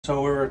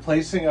So we're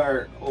replacing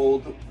our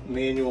old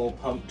manual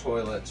pump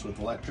toilets with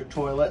electric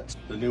toilets.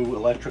 The new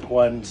electric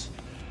ones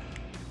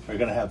are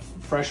going to have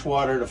fresh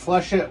water to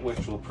flush it,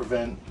 which will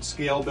prevent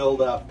scale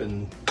buildup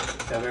and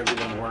have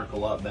everything work a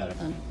lot better.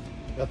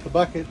 Got the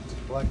bucket to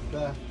collect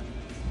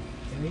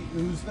any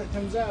ooze that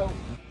comes out.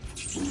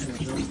 I'm gonna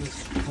dump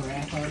this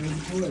crap out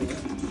of the toilet.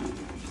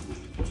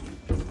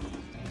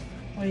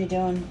 What are you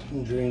doing?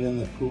 I'm draining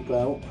the poop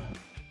out.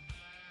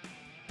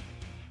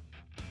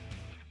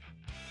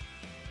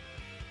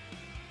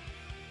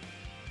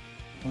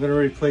 I'm going to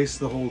replace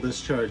the whole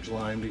discharge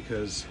line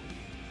because,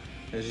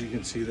 as you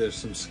can see, there's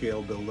some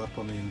scale buildup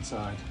on the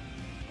inside.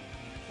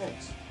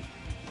 Thanks.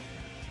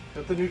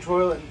 Got the new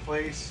toilet in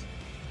place.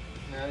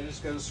 Now I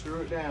just got to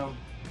screw it down.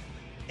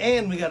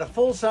 And we got a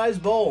full-size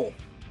bowl.